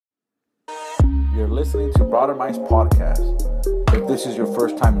You're listening to Broader Minds Podcast. If this is your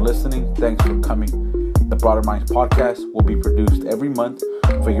first time listening, thanks for coming. The Broader Minds Podcast will be produced every month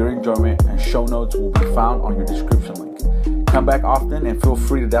for your enjoyment, and show notes will be found on your description link. Come back often and feel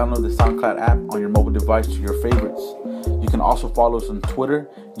free to download the SoundCloud app on your mobile device to your favorites. You can also follow us on Twitter,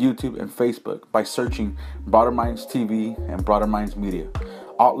 YouTube, and Facebook by searching Broader Minds TV and Broader Minds Media.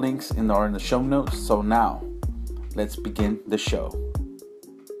 All links are in the show notes. So now, let's begin the show.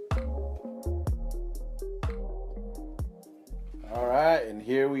 All right, and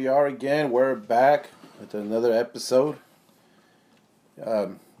here we are again. We're back with another episode.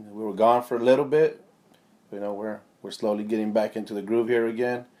 We were gone for a little bit. We're slowly getting back into the groove here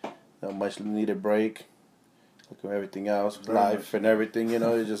again. Much needed break. Look at everything else, life and everything. It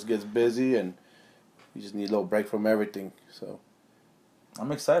just gets busy, and you just need a little break from everything. So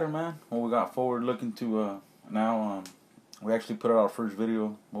I'm excited, man. Well, we got forward looking to now. We actually put out our first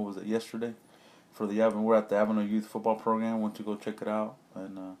video. What was it, yesterday? For the Avenue, we're at the Avenue Youth Football Program. Went to go check it out,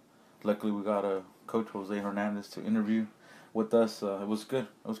 and luckily we got Coach Jose Hernandez to interview with us. It was good.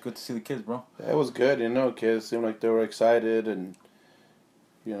 It was good to see the kids, bro. Yeah, it was good. Kids seemed like they were excited, and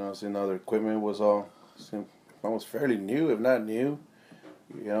seeing all their equipment was almost fairly new, if not new.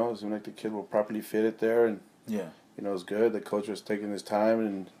 It seemed like the kids were properly fitted there, and yeah, it was good. The coach was taking his time,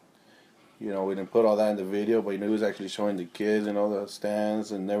 and we didn't put all that in the video, but he was actually showing the kids, the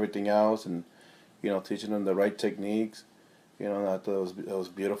stands and everything else, and teaching them the right techniques. I thought it was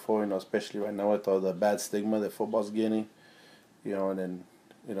beautiful. Especially right now with all the bad stigma that football's getting. And then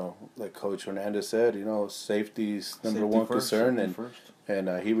like Coach Hernandez said, safety's number one concern,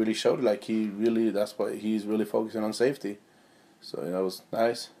 and he really showed it. Like that's what he's really focusing on, safety. So it was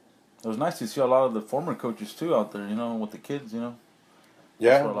nice. It was nice to see a lot of the former coaches too out there. with the kids. Yeah,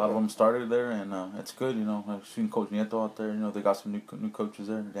 that's where a lot of them started there, and it's good. I've seen Coach Nieto out there. They got some new coaches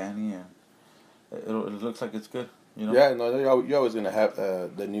there, Danny, and it looks like it's good. Yeah, you're always gonna have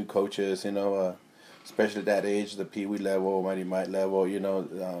the new coaches. Especially at that age, the Pee Wee level, Mighty Might level. I'm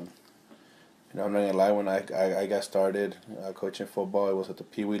not gonna lie. When I got started coaching football, it was at the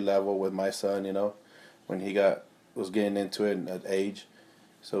Pee Wee level with my son. When he was getting into it at age,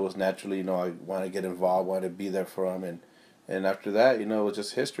 so it was naturally. I want to get involved, want to be there for him, and after that, it was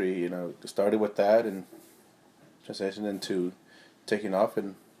just history. Started with that and transitioned into taking off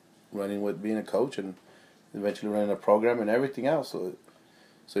and running with being a coach, and eventually running a program and everything else. So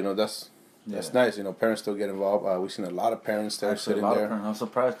that's nice. Parents still get involved. We've seen a lot of parents there sitting there. I'm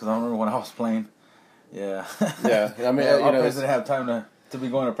surprised because I remember when I was playing. Yeah. Yeah. I mean, our parents didn't have time to be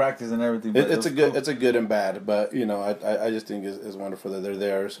going to practice and everything. But it's a good and bad. But I just think it's wonderful that they're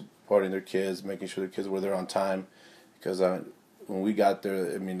there supporting their kids, making sure the kids were there on time. Because when we got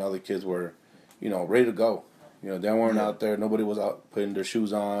there, all the kids were, ready to go. They weren't out there. Nobody was out putting their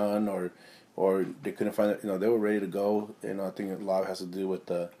shoes on or they couldn't find it. They were ready to go. I think a lot has to do with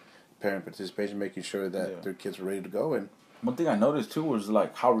the parent participation, making sure that their kids were ready to go. And one thing I noticed too was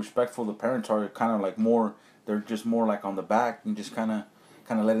like how respectful the parents are. Kind of like more, they're just more like on the back and just kind of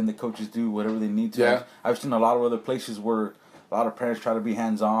letting the coaches do whatever they need to. Yeah. I've seen a lot of other places where a lot of parents try to be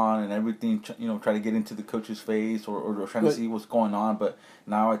hands on and everything. Try to get into the coach's face or trying to see what's going on. But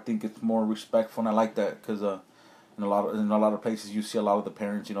now I think it's more respectful, and I like that because in a lot of places you see a lot of the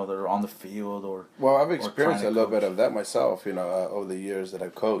parents, that are on the field or. Well, I've experienced a little bit of that myself, over the years that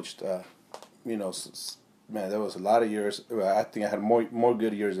I've coached. Man, there was a lot of years. I think I had more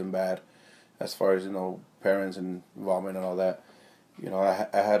good years than bad, as far as parents and involvement and all that.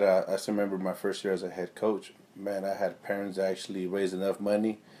 I still remember my first year as a head coach. Man, I had parents actually raise enough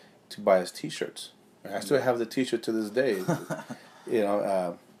money to buy us T-shirts. I still have the T-shirt to this day.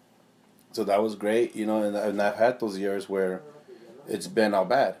 So that was great, and I've had those years where it's been all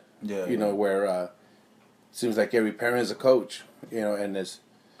bad. Yeah. Where it seems like every parent is a coach, and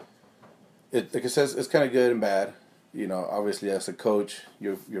like I said, it's kind of good and bad. Obviously as a coach,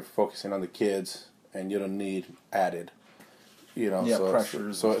 you're focusing on the kids, and you don't need added.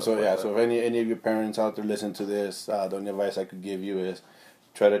 Pressures. So if any of your parents out there listen to this, the only advice I could give you is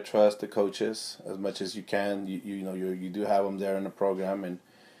try to trust the coaches as much as you can. You do have them there in the program, and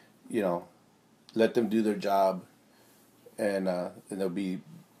let them do their job, and they'll be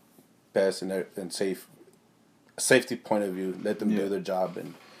best and safe. Safety point of view, let them do their job,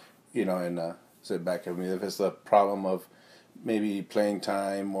 and sit back. If it's a problem of maybe playing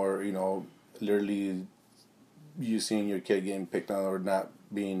time or literally you seeing your kid getting picked on or not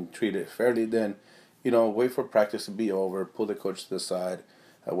being treated fairly, then wait for practice to be over. Pull the coach to the side,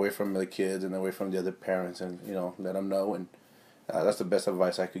 away from the kids and away from the other parents, and let them know. And that's the best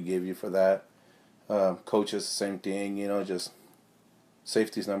advice I could give you for that. Coaches, same thing. Just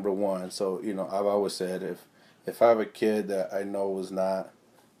safety's number one. So, you know, I've always said if I have a kid that I know was not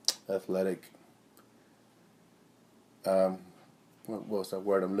athletic, what's that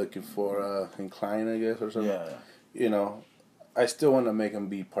word I'm looking for? Inclined, I guess, or something. Yeah. You know, I still want to make him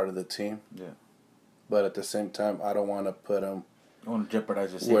be part of the team. Yeah. But at the same time, I don't want to put him. I don't want to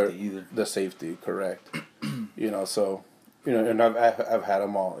jeopardize the safety either. The safety, correct. You know, so, you know, and I've had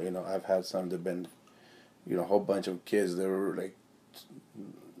them all. You know, I've had some that've been, you know, a whole bunch of kids that were like,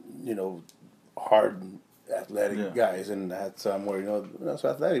 you know, hard athletic guys, and I had some where, you know, not so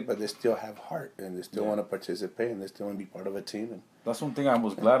athletic, but they still have heart and they still want to participate and they still want to be part of a team. And that's one thing I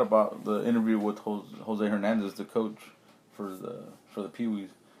was glad about the interview with Jose Hernandez, the coach for the Pee-wees,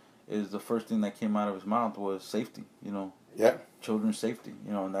 is the first thing that came out of his mouth was safety. You know, children's safety.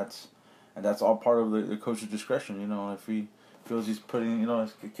 You know, and that's all part of the coach's discretion. You know, if he feels he's putting, you know,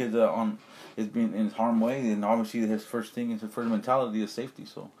 his kids is being in harm's way, then obviously his first mentality is safety.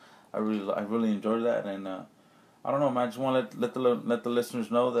 So I really enjoyed that, and I don't know, man. I just want to let the listeners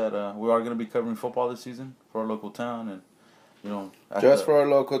know that we are going to be covering football this season for our local town, and you know, just for our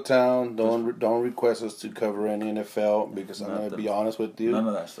local town. Don't request us to cover any NFL because I'm going to be honest with you. None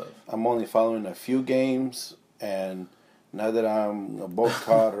of that stuff. I'm only following a few games, and not that I'm a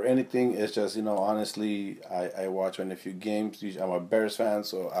boycott or anything. It's just, you know, honestly, I watch only a few games. I'm a Bears fan,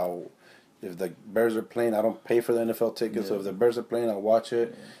 so if the Bears are playing, I don't pay for the NFL tickets. So if the Bears are playing, I'll watch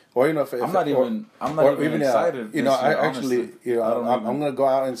it. Yeah. Or, you know, I'm not even excited. You know, year, actually, you know, I'm going to go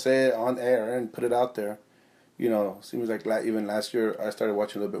out and say it on air and put it out there. You know, seems like even last year I started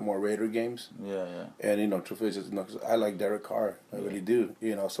watching a little bit more Raider games. Yeah. And, you know, truthfully, just, you know, 'cause I like Derek Carr. I really do.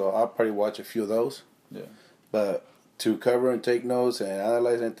 You know, so I'll probably watch a few of those. Yeah. But to cover and take notes and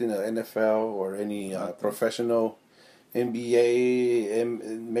analyze anything the NFL or any professional NBA,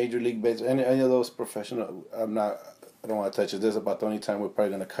 Major League Baseball, any of those professional, I don't want to touch it. This is about the only time we're probably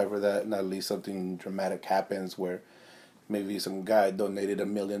going to cover that, and at least something dramatic happens where maybe some guy donated $1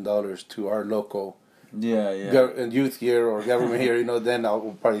 million to our local youth here or government here, you know, then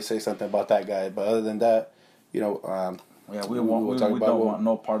I'll probably say something about that guy. But other than that, you know, we don't want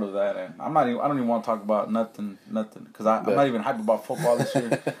no part of that, and I don't even want to talk about nothing, because I'm not even hyped about football this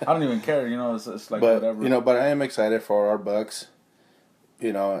year. I don't even care, you know. It's like whatever. You know, but I am excited for our Bucks.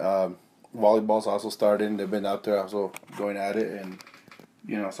 You know, volleyball's also starting. They've been out there also going at it, and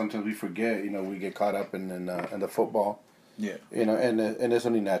you know, sometimes we forget. You know, we get caught up in the football. Yeah. You know, and it's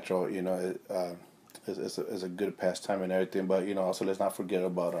only natural. You know, it's a good pastime and everything. But you know, also let's not forget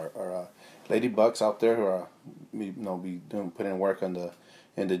about our Lady Bucks out there who are, you know, putting work in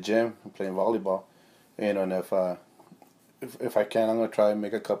the gym and playing volleyball. You know, and if I can, I'm gonna try and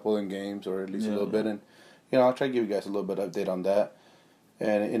make a couple in games or at least a little bit, and you know, I'll try to give you guys a little bit of update on that.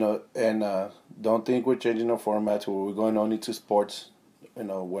 And you know, and don't think we're changing our formats where we're going only to sports. You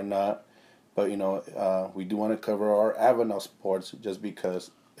know, we're not. But you know, we do want to cover our Avenel sports just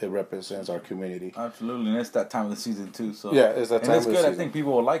because it represents our community. Absolutely, and it's that time of the season too. So yeah, it's that time of the season. And it's good. I think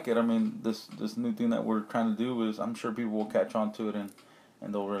people will like it. I mean, this new thing that we're trying to do is, I'm sure people will catch on to it and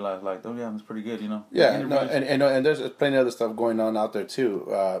they'll realize like, oh yeah, it's pretty good, you know. Yeah, and there's plenty of other stuff going on out there too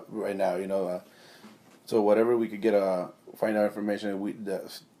right now, you know. So whatever we could get find out information. The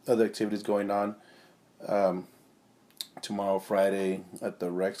other activities going on. Tomorrow, Friday, at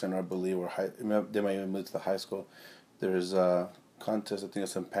the rec center, I believe, or they might even move to the high school. There's a contest, I think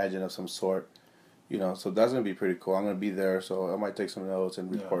it's some pageant of some sort, you know, so that's going to be pretty cool. I'm going to be there, so I might take some notes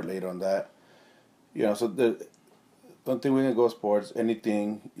and report later on that. You know, so don't think we're going to go sports,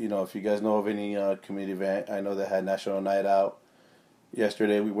 anything, you know, if you guys know of any community event. I know they had National Night Out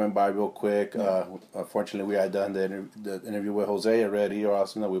yesterday. We went by real quick. Unfortunately, we had done the interview with Jose already, or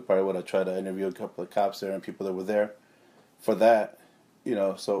else, you know, we probably would have tried to interview a couple of cops there and people that were there for that, you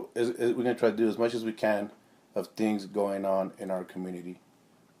know. So we're going to try to do as much as we can of things going on in our community.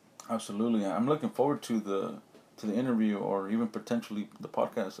 Absolutely. I'm looking forward to the interview, or even potentially the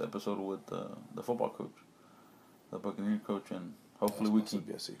podcast episode with the football coach, the Buccaneer coach, and hopefully we can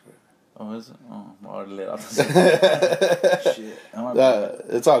be a secret. Oh, is it? Oh, I already let out the shit.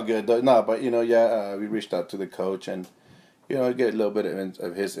 It's all good. No, but you know, we reached out to the coach and, you know, get a little bit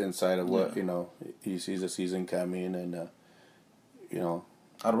of his insight of what, you know, he sees the season coming, and you know,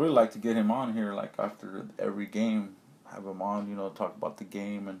 I'd really like to get him on here, like after every game, have him on, you know, talk about the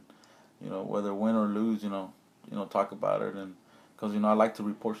game, and you know, whether win or lose, you know, talk about it, and because, you know, I like to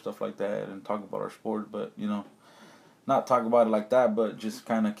report stuff like that and talk about our sport, but you know, not talk about it like that, but just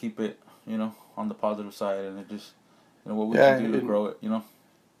kind of keep it, you know, on the positive side, and it just, you know, what we can do to grow it, you know.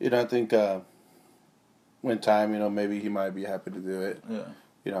 You know, I think when time, you know, maybe he might be happy to do it. Yeah.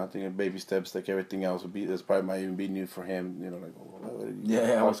 You know, I think baby steps, like everything else, would be. This probably might even be new for him. You know, like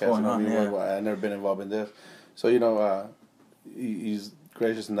what's going on? I've never been involved in this, so you know, he's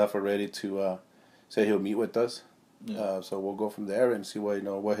gracious enough already to say he'll meet with us. Yeah. So we'll go from there and see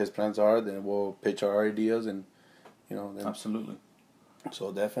what his plans are. Then we'll pitch our ideas and then, Absolutely.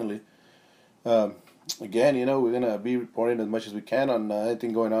 So definitely. Again, we're gonna be reporting as much as we can on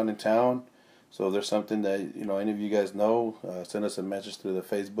anything going on in town. So if there's something that any of you guys know, send us a message through the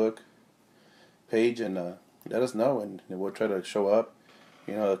Facebook page and let us know, and we'll try to show up.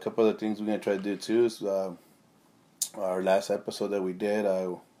 A couple other things we're gonna try to do too is our last episode that we did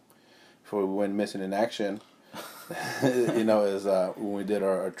before we went missing in action. Is when we did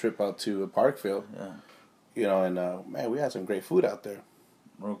our trip out to Parkfield. Yeah. And man, we had some great food out there.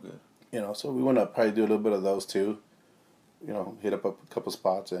 Real good. So we want to probably do a little bit of those too. Hit up a couple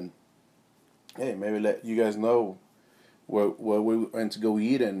spots and hey, maybe let you guys know where we went to go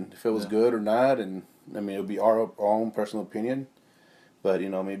eat and if it was good or not. And I mean, it'll be our own personal opinion. But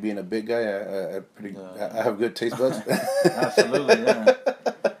me being a big guy, I have good taste buds. Absolutely, yeah.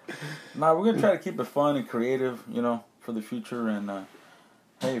 Now we're gonna try to keep it fun and creative, for the future. And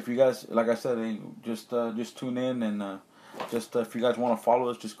hey, if you guys, like I said, hey, just tune in and if you guys want to follow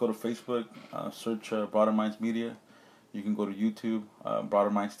us, just go to Facebook, search Broader Minds Media. You can go to YouTube, Broader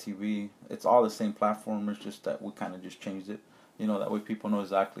Minds TV. It's all the same platform. It's just that we kind of just changed it. That way people know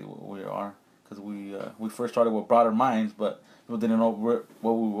exactly what we are. Because we first started with Broader Minds, but people didn't know what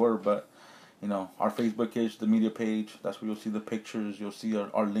we were. But our Facebook page, the media page, that's where you'll see the pictures. You'll see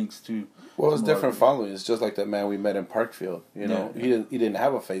our links to. Well, it's different following. It's just like that man we met in Parkfield. He didn't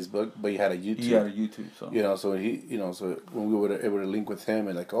have a Facebook, but he had a YouTube. He had a YouTube, so so when we were able to link with him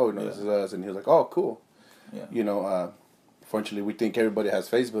and like, this is us, and he was like, oh, cool. Yeah. Fortunately, we think everybody has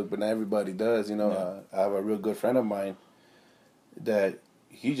Facebook, but not everybody does. I have a real good friend of mine that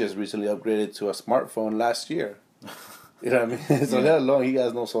he just recently upgraded to a smartphone last year. You know what I mean? So let alone he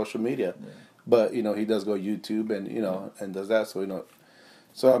has no social media, but he does go YouTube and and does that. So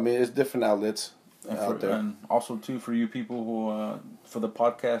so I mean it's different outlets out there. And also too for you people who for the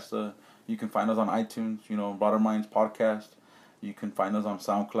podcast, you can find us on iTunes. Broader Minds Podcast. You can find us on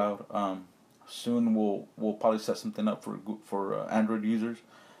SoundCloud. Soon we'll probably set something up for Android users.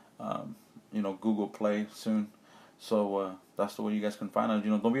 Google Play soon. So that's the way you guys can find us.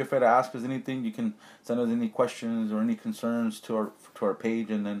 Don't be afraid to ask us anything. You can send us any questions or any concerns to our page,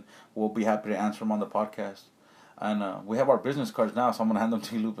 and then we'll be happy to answer them on the podcast. And we have our business cards now, so I'm gonna hand them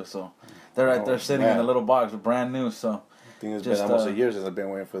to you, Lupe. So they're right there sitting in a little box, brand new. So I think it's been almost a year since I've been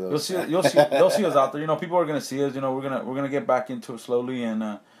waiting for those. They'll see us out there. People are gonna see us. We're gonna get back into it slowly, and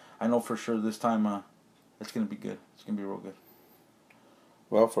I know for sure this time it's gonna be good. It's gonna be real good.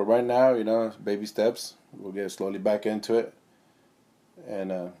 Well, for right now, baby steps. We'll get slowly back into it,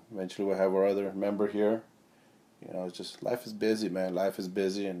 and eventually we'll have our other member here. It's just life is busy, man. Life is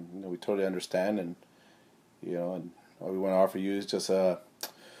busy, and we totally understand. And and all we want to offer you is just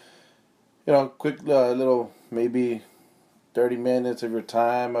quick little maybe 30 minutes of your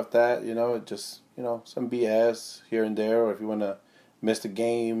time of that. Just some BS here and there, or if you want to miss a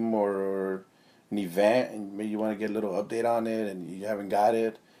game or an event and maybe you want to get a little update on it and you haven't got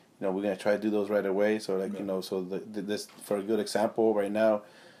it. We're going to try to do those right away. So, this, for a good example, right now,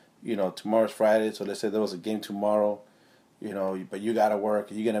 tomorrow's Friday. So, let's say there was a game tomorrow, but you got to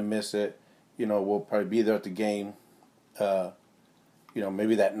work. You're going to miss it. We'll probably be there at the game,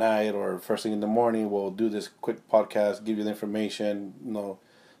 maybe that night or first thing in the morning. We'll do this quick podcast, give you the information,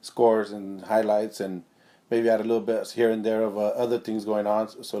 scores and highlights, and maybe add a little bit here and there of other things going on.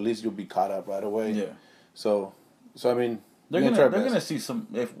 So, at least you'll be caught up right away. Yeah. So I mean, they're gonna see some.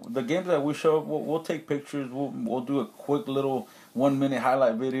 If the games that we show, we'll take pictures. We'll do a quick little 1 minute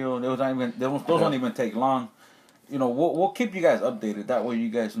highlight video. Those don't even take long. We'll keep you guys updated. That way you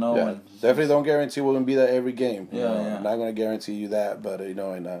guys know. Yeah, definitely don't guarantee we're gonna be there every game. I'm not gonna guarantee you that, but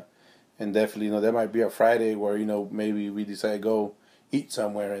and definitely there might be a Friday where maybe we decide to go eat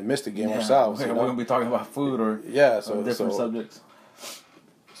somewhere and miss the game ourselves. We're gonna be talking about food or different subjects.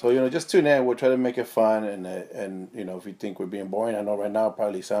 So just tune in. We'll try to make it fun, and if you think we're being boring, I know right now I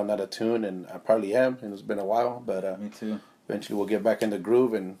probably sound out of tune, and I probably am, and it's been a while, but me too. Eventually we'll get back in the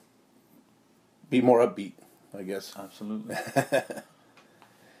groove and be more upbeat, I guess. Absolutely.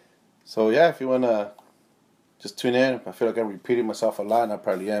 So if you wanna just tune in. I feel like I'm repeating myself a lot, and I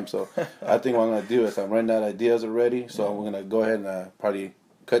probably am. So I think what I'm gonna do is I'm running out of ideas already, so I'm gonna go ahead and probably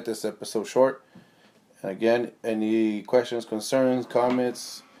cut this episode short. And again, any questions, concerns,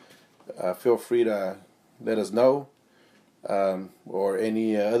 comments, feel free to let us know, or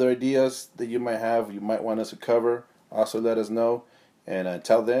any other ideas that you might have, you might want us to cover. Also, let us know. And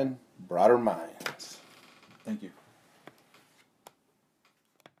until then, broader minds. Thank you.